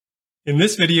In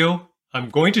this video, I'm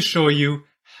going to show you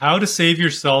how to save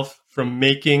yourself from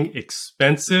making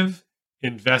expensive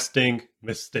investing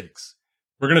mistakes.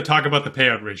 We're going to talk about the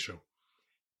payout ratio.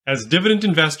 As dividend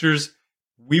investors,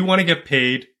 we want to get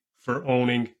paid for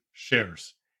owning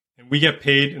shares, and we get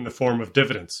paid in the form of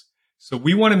dividends. So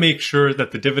we want to make sure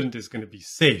that the dividend is going to be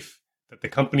safe, that the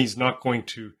company is not going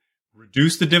to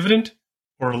reduce the dividend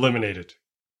or eliminate it.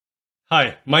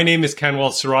 Hi, my name is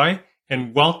Kanwal Sarai,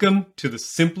 and welcome to the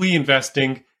Simply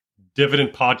Investing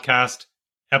Dividend Podcast,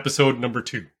 episode number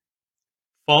 2.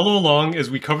 Follow along as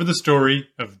we cover the story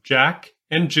of Jack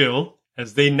and Jill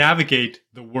as they navigate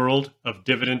the world of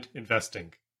dividend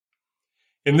investing.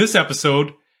 In this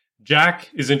episode, Jack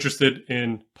is interested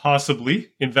in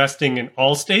possibly investing in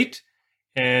Allstate,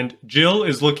 and Jill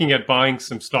is looking at buying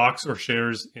some stocks or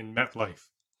shares in MetLife.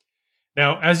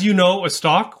 Now, as you know, a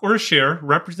stock or a share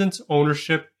represents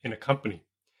ownership in a company.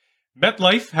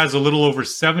 MetLife has a little over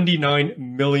 79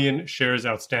 million shares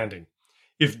outstanding.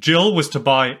 If Jill was to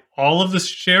buy all of the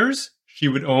shares, she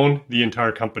would own the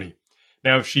entire company.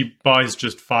 Now, if she buys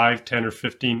just 5, 10, or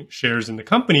 15 shares in the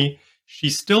company,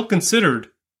 she's still considered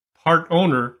part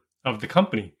owner of the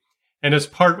company. And as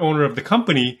part owner of the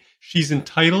company, she's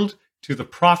entitled to the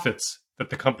profits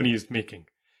that the company is making.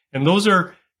 And those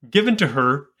are given to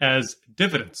her as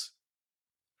dividends.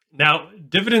 Now,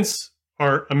 dividends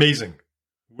are amazing.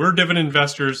 We're dividend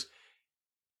investors.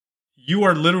 You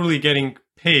are literally getting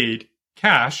paid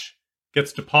cash,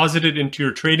 gets deposited into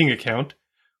your trading account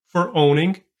for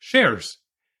owning shares.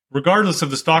 Regardless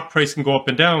of the stock price can go up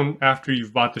and down after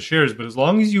you've bought the shares, but as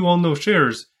long as you own those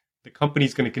shares, the company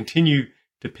is going to continue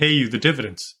to pay you the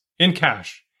dividends in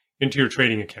cash into your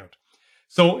trading account.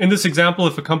 So in this example,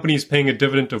 if a company is paying a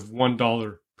dividend of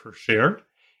 $1 per share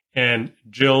and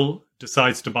Jill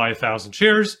decides to buy 1,000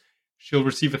 shares, she'll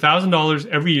receive $1,000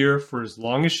 every year for as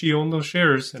long as she owns those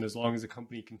shares and as long as the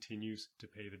company continues to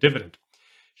pay the dividend.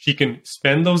 She can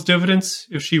spend those dividends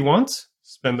if she wants,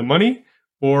 spend the money,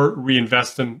 or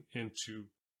reinvest them into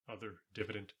other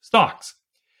dividend stocks.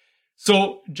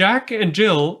 So Jack and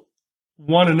Jill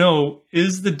want to know,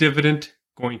 is the dividend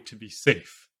going to be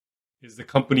safe? Is the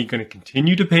company going to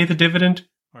continue to pay the dividend?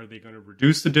 Are they going to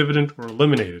reduce the dividend or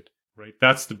eliminate it? Right?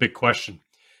 That's the big question.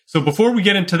 So before we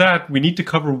get into that, we need to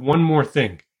cover one more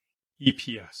thing,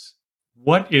 EPS.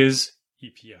 What is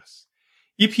EPS?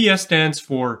 EPS stands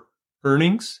for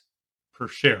earnings per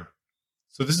share.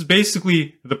 So this is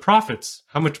basically the profits,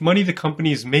 how much money the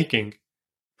company is making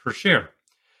per share.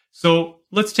 So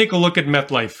let's take a look at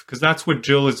MetLife, because that's what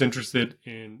Jill is interested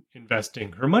in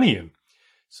investing her money in.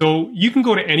 So you can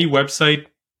go to any website,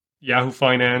 Yahoo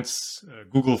Finance,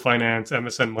 Google Finance,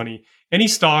 MSN Money, any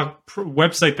stock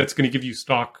website that's going to give you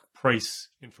stock price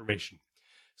information.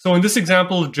 So in this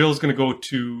example, Jill's going to go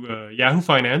to Yahoo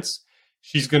Finance.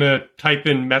 She's going to type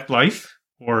in MetLife,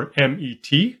 or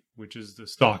MET, which is the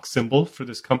stock symbol for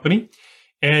this company.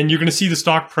 And you're going to see the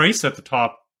stock price at the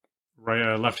top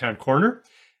right left-hand corner.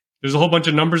 There's a whole bunch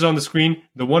of numbers on the screen.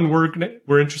 The one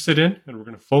we're interested in, and we're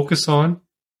going to focus on,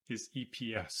 is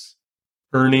EPS,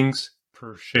 earnings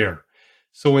per share.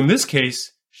 So in this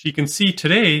case, she can see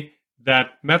today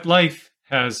that MetLife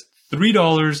has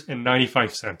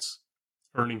 $3.95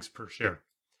 earnings per share.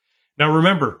 Now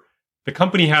remember, the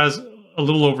company has a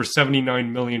little over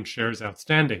 79 million shares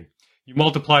outstanding. You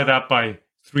multiply that by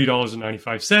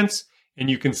 $3.95, and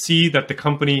you can see that the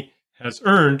company has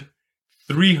earned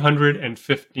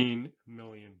 $315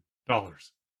 million.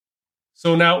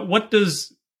 So now, what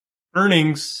does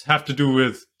earnings have to do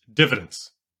with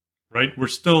dividends? Right? We're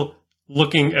still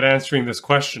looking at answering this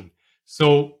question.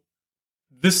 So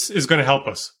this is going to help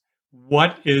us.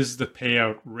 What is the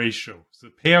payout ratio? So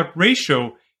the payout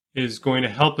ratio is going to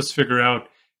help us figure out,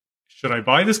 should I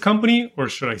buy this company or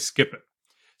should I skip it?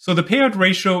 So the payout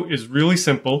ratio is really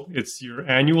simple. It's your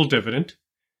annual dividend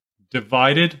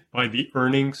divided by the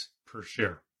earnings per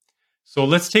share. So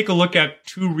let's take a look at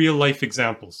 2 real life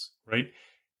examples, right?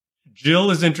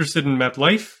 Jill is interested in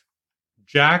MetLife.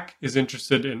 Jack is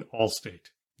interested in Allstate.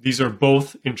 These are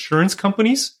both insurance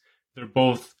companies. They're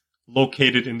both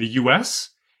located in the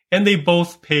US, and they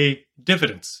both pay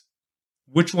dividends.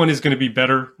 Which one is going to be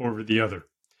better over the other?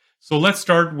 So let's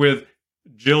start with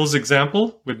Jill's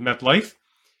example with MetLife.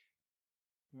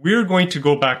 We're going to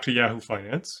go back to Yahoo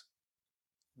Finance.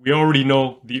 We already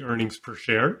know the earnings per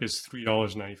share is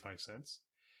 $3.95.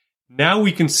 Now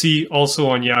we can see also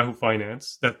on Yahoo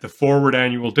Finance that the forward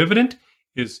annual dividend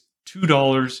is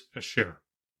 $2 a share.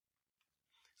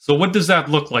 So what does that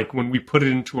look like when we put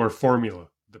it into our formula,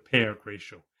 the payout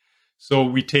ratio? So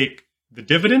we take the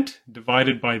dividend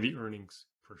divided by the earnings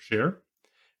per share.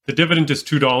 The dividend is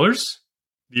 $2.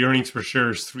 the earnings per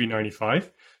share is $3.95.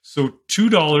 So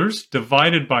 $2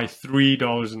 divided by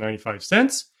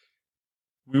 $3.95,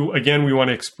 we want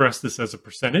to express this as a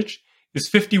percentage, is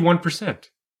 51%.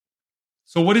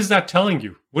 So what is that telling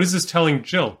you? What is this telling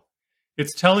Jill?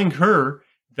 It's telling her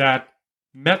that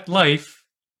MetLife,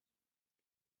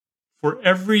 for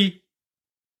every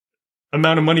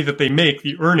amount of money that they make,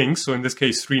 the earnings, so in this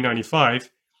case $3.95,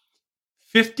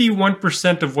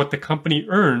 51% of what the company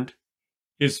earned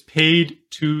is paid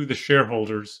to the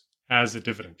shareholders as a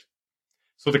dividend.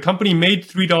 So the company made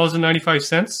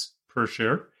 $3.95 per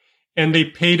share, and they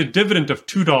paid a dividend of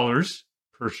 $2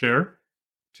 per share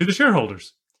to the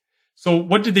shareholders. So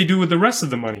what did they do with the rest of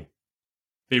the money?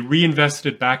 They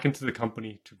reinvested it back into the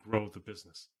company to grow the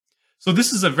business. So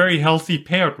this is a very healthy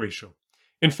payout ratio.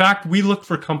 In fact, we look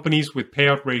for companies with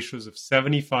payout ratios of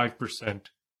 75%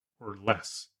 or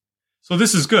less. So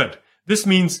this is good. This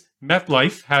means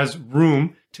MetLife has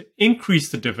room to increase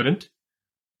the dividend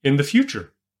in the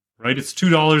future, right? It's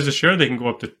 $2 a share. They can go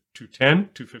up to $2.10,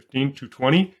 $2.15,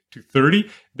 $2.20,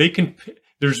 $2.30.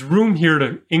 There's room here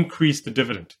to increase the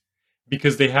dividend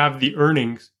because they have the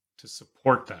earnings to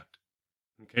support that.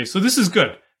 Okay, so this is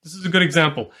good. This is a good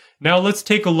example. Now let's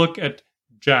take a look at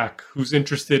Jack, who's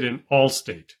interested in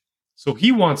Allstate. So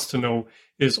he wants to know,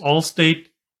 is Allstate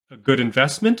a good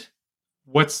investment?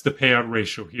 What's the payout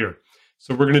ratio here?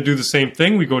 So we're going to do the same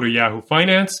thing. We go to Yahoo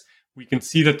Finance. We can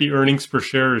see that the earnings per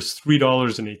share is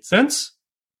 $3.08.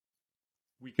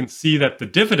 We can see that the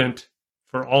dividend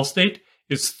for Allstate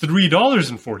is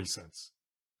 $3.40.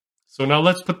 So now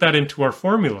let's put that into our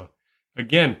formula.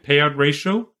 Again, payout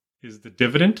ratio is the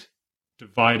dividend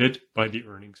divided by the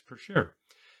earnings per share.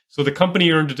 So the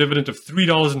company earned a dividend of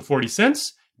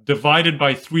 $3.40 divided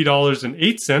by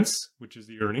 $3.08, which is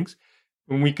the earnings.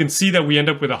 And we can see that we end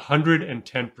up with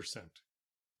 110%.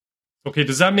 Okay,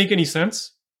 does that make any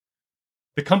sense?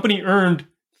 The company earned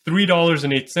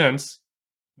 $3.08,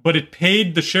 but it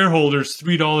paid the shareholders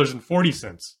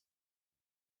 $3.40.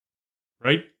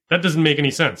 Right? That doesn't make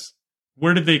any sense.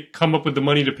 Where did they come up with the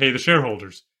money to pay the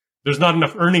shareholders? There's not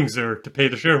enough earnings there to pay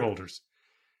the shareholders.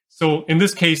 So in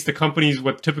this case, the companies,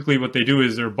 what they do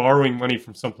is they're borrowing money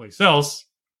from someplace else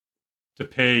to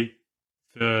pay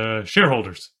the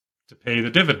shareholders, to pay the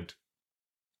dividend.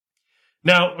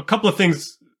 Now, a couple of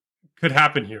things could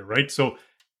happen here, right? So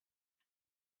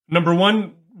number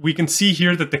one, we can see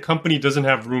here that the company doesn't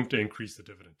have room to increase the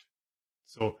dividend.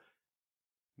 So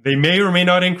they may or may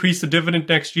not increase the dividend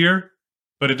next year,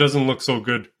 but it doesn't look so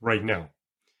good right now.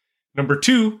 Number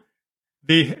two,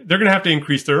 they're going to have to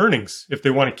increase their earnings if they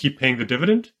want to keep paying the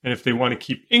dividend, and if they want to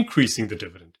keep increasing the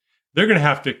dividend, they're going to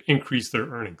have to increase their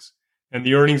earnings. And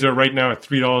the earnings are right now at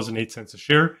 $3.08 a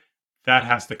share. That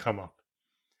has to come up.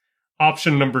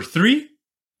 Option number three,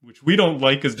 which we don't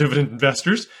like as dividend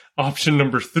investors, option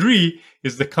number three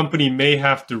is the company may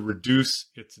have to reduce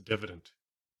its dividend,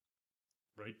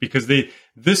 right? Because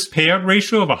this payout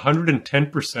ratio of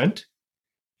 110%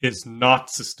 is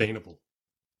not sustainable.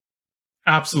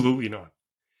 Absolutely not.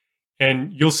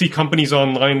 And you'll see companies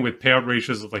online with payout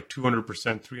ratios of like 200%,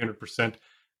 300%.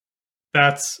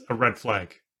 That's a red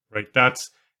flag, right?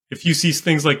 If you see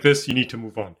things like this, you need to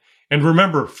move on. And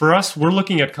remember, for us, we're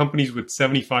looking at companies with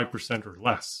 75% or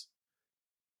less.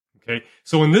 Okay.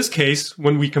 So in this case,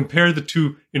 when we compare the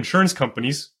two insurance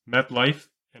companies, MetLife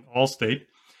and Allstate,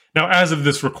 now as of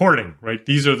this recording, right,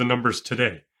 these are the numbers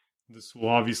today. This will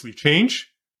obviously change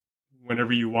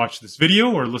whenever you watch this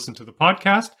video or listen to the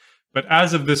podcast. But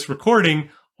as of this recording,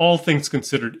 all things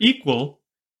considered equal,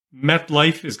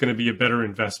 MetLife is going to be a better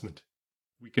investment.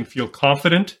 We can feel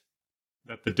confident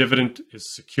that the dividend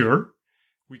is secure.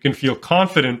 We can feel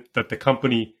confident that the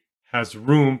company has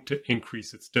room to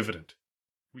increase its dividend.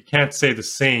 We can't say the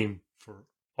same for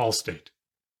Allstate.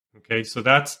 Okay, so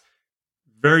that's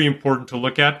very important to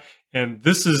look at. And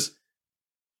this is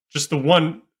just the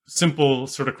one simple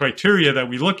sort of criteria that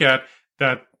we look at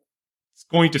that's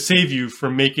going to save you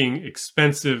from making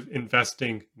expensive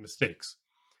investing mistakes.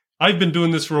 I've been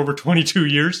doing this for over 22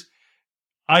 years.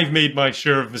 I've made my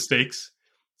share of mistakes.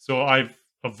 So I've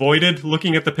avoided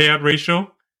looking at the payout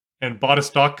ratio and bought a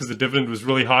stock because the dividend was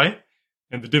really high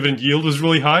and the dividend yield was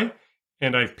really high.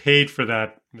 And I've paid for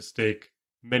that mistake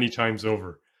many times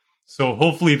over. So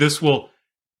hopefully this will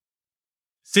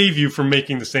save you from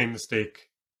making the same mistake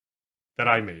that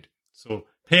I made. So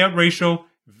payout ratio,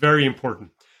 very important.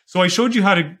 So I showed you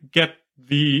how to get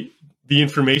the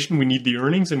information. We need the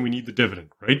earnings and we need the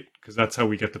dividend, right? Because that's how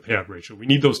we get the payout ratio. We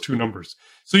need those two numbers.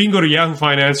 So you can go to Yahoo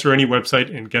Finance or any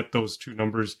website and get those two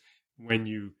numbers when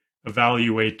you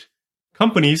evaluate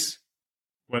companies,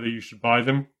 whether you should buy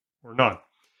them or not.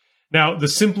 Now, the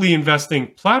Simply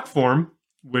Investing platform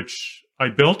which I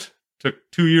built, took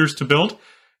 2 years to build.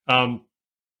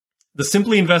 The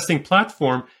Simply Investing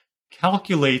platform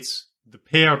calculates the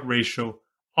payout ratio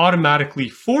automatically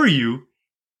for you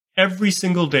every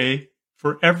single day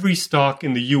for every stock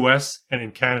in the US and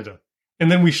in Canada.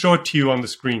 And then we show it to you on the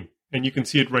screen, and you can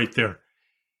see it right there.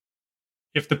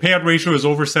 If the payout ratio is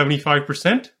over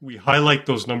 75%, we highlight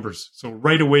those numbers. So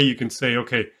right away you can say,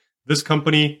 okay, this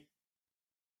company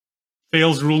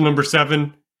fails rule number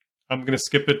 7. I'm going to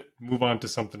skip it, move on to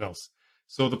something else.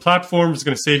 So the platform is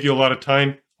going to save you a lot of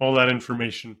time. All that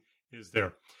information is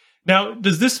there. Now,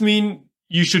 does this mean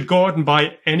you should go out and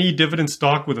buy any dividend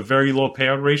stock with a very low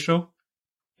payout ratio?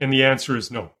 And the answer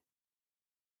is no.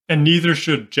 And neither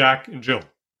should Jack and Jill,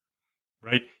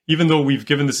 right? Even though we've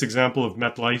given this example of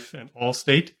MetLife and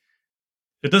Allstate,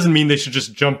 it doesn't mean they should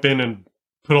just jump in and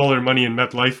put all their money in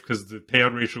MetLife because the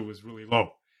payout ratio was really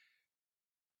low.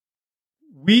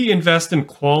 We invest in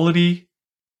quality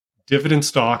dividend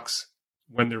stocks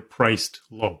when they're priced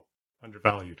low,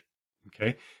 undervalued.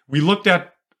 Okay. We looked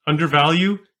at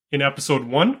undervalue in episode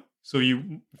 1. So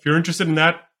if you're interested in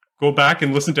that, go back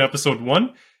and listen to episode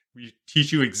 1. We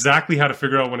teach you exactly how to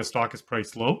figure out when a stock is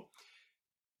priced low.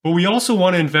 But we also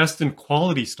want to invest in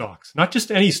quality stocks, not just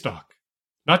any stock,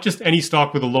 not just any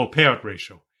stock with a low payout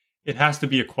ratio. It has to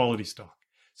be a quality stock.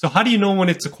 So how do you know when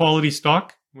it's a quality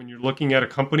stock when you're looking at a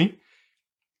company?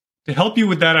 To help you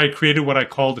with that, I created what I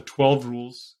call the 12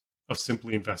 rules of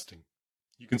Simply Investing.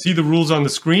 You can see the rules on the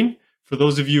screen. For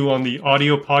those of you on the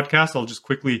audio podcast, I'll just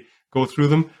quickly go through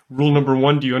them. Rule number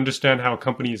 1, do you understand how a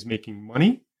company is making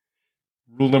money?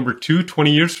 Rule number 2,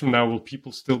 20 years from now, will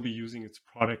people still be using its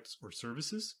products or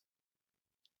services?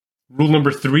 Rule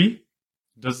number 3,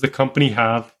 does the company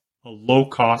have a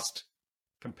low-cost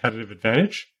competitive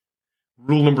advantage?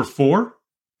 Rule number 4,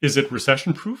 is it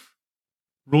recession-proof?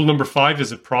 Rule number 5,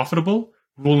 is it profitable?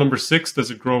 Rule number 6,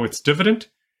 does it grow its dividend?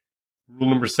 Rule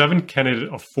number 7, can it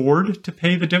afford to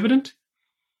pay the dividend?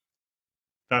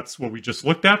 That's what we just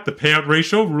looked at, the payout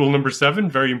ratio. Rule number 7,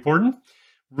 very important.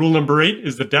 Rule number 8,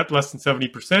 is the debt less than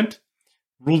 70%?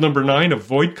 Rule number 9,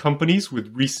 avoid companies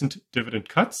with recent dividend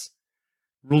cuts.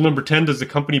 Rule number 10, does the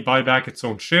company buy back its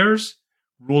own shares?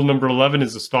 Rule number 11,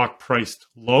 is the stock priced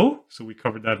low? So we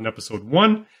covered that in episode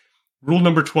 1. Rule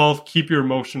number 12, keep your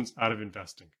emotions out of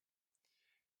investing.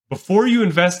 Before you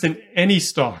invest in any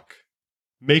stock,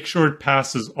 make sure it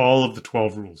passes all of the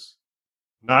 12 rules.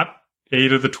 Not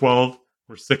 8 of the 12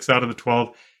 or 6 out of the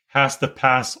 12. Has to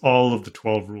pass all of the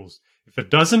 12 rules. If it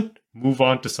doesn't, move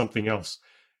on to something else.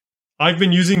 I've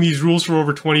been using these rules for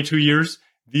over 22 years.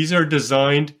 These are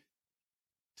designed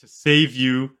to save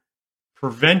you,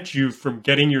 prevent you from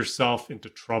getting yourself into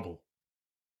trouble.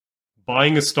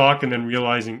 Buying a stock and then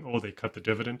realizing, oh, they cut the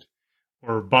dividend.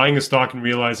 Or buying a stock and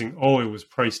realizing, oh, it was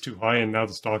priced too high and now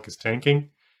the stock is tanking.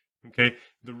 Okay,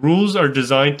 the rules are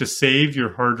designed to save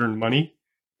your hard-earned money,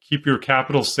 keep your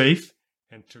capital safe,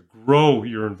 and to grow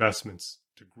your investments,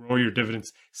 to grow your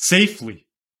dividends safely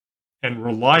and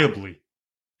reliably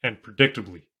and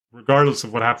predictably, regardless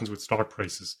of what happens with stock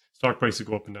prices. Stock prices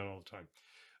go up and down all the time.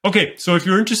 Okay, so if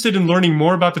you're interested in learning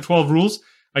more about the 12 rules,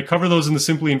 I cover those in the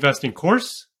Simply Investing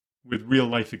course with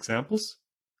real-life examples.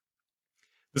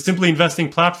 The Simply Investing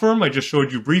platform, I just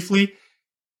showed you briefly,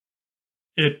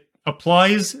 it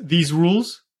applies these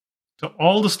rules to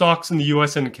all the stocks in the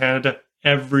US and Canada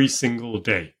every single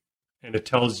day. And it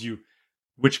tells you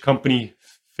which company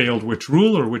failed which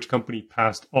rule or which company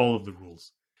passed all of the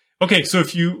rules. Okay, so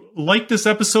if you like this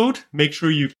episode, make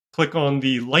sure you click on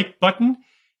the like button,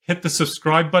 hit the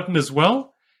subscribe button as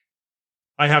well.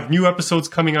 I have new episodes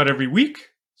coming out every week,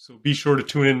 so be sure to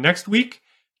tune in next week.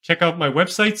 Check out my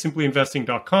website,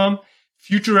 simplyinvesting.com.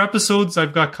 Future episodes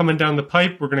I've got coming down the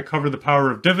pipe. We're going to cover the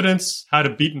power of dividends, how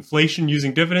to beat inflation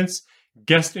using dividends,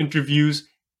 guest interviews,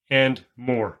 and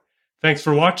more. Thanks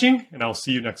for watching, and I'll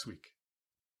see you next week.